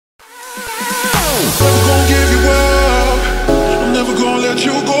Never gonna give you up. I'm never gonna let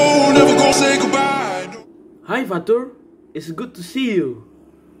you go. Never gonna say goodbye. Hi Fatur, it's good to see you.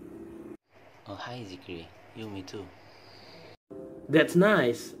 Oh, hi Zickry. You, me too. That's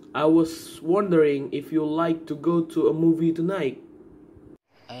nice. I was wondering if you like to go to a movie tonight.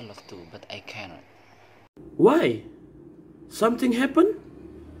 I love to, but I cannot. Why? Something happened?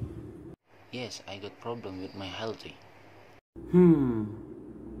 Yes, I got problem with my health.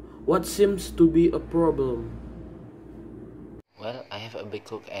 What seems to be a problem? Well, I have a big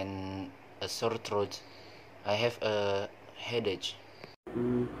cough and a sore throat. I have a headache.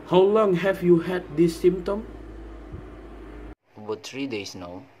 How long have you had this symptom? About 3 days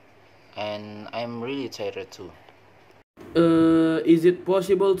now, and I'm really tired too. Is it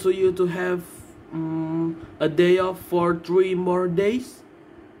possible to you to have a day off for 3 more days?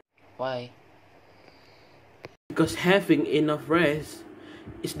 Why? Because having enough rest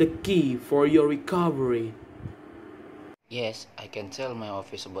is the key for your recovery. Yes, I can tell my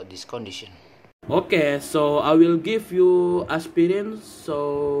office about this condition. Okay, so I will give you aspirin,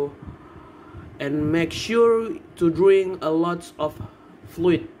 and make sure to drink a lot of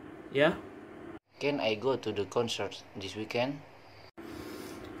fluid, yeah? Can I go to the concert this weekend?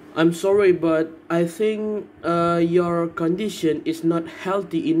 I'm sorry, but I think your condition is not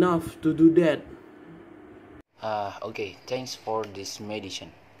healthy enough to do that. Okay, thanks for this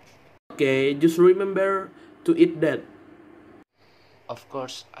medicine. Okay, just remember to eat that. Of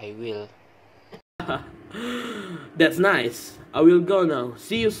course, I will. That's nice. I will go now.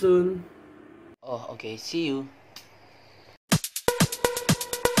 See you soon. Oh, okay, see you.